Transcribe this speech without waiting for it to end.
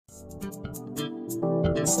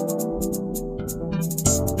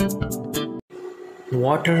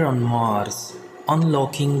Water on Mars,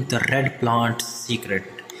 unlocking the red plant's secret.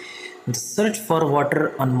 The search for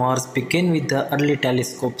water on Mars began with the early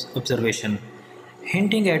telescope's observation,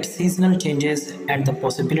 hinting at seasonal changes and the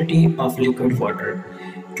possibility of liquid water.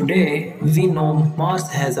 Today, we know Mars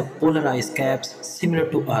has a polar ice cap similar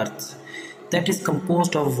to Earth's that is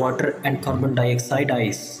composed of water and carbon dioxide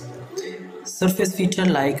ice. Surface features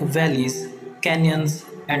like valleys, canyons,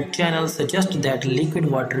 and channels suggest that liquid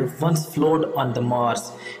water once flowed on the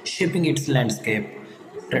Mars, shaping its landscape.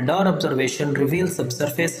 Radar observation reveals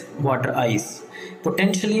subsurface water ice,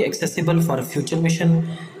 potentially accessible for a future mission.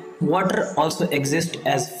 Water also exists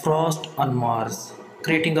as frost on Mars,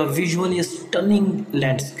 creating a visually stunning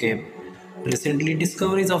landscape. Recently,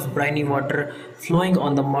 discoveries of briny water flowing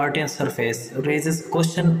on the Martian surface raises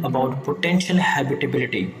questions about potential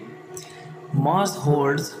habitability. Mars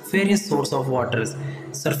holds various sources of waters,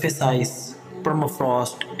 surface ice,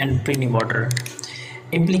 permafrost, and briny water.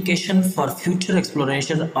 Implications for future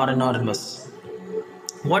exploration are enormous.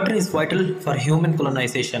 Water is vital for human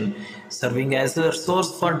colonization, serving as a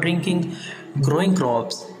source for drinking, growing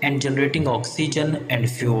crops, and generating oxygen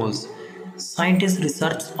and fuels. Scientists'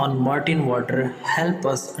 research on Martian water help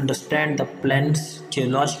us understand the planet's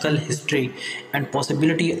geological history and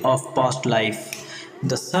possibility of past life.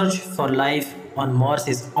 The search for life on Mars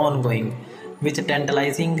is ongoing, with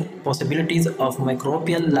tantalizing possibilities of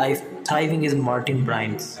microbial life thriving in Martian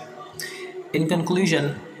brines. In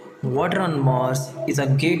conclusion, water on Mars is a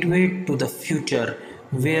gateway to the future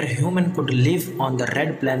where humans could live on the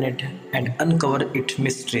red planet and uncover its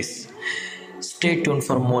mysteries. Stay tuned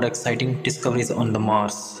for more exciting discoveries on the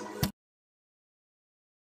Mars.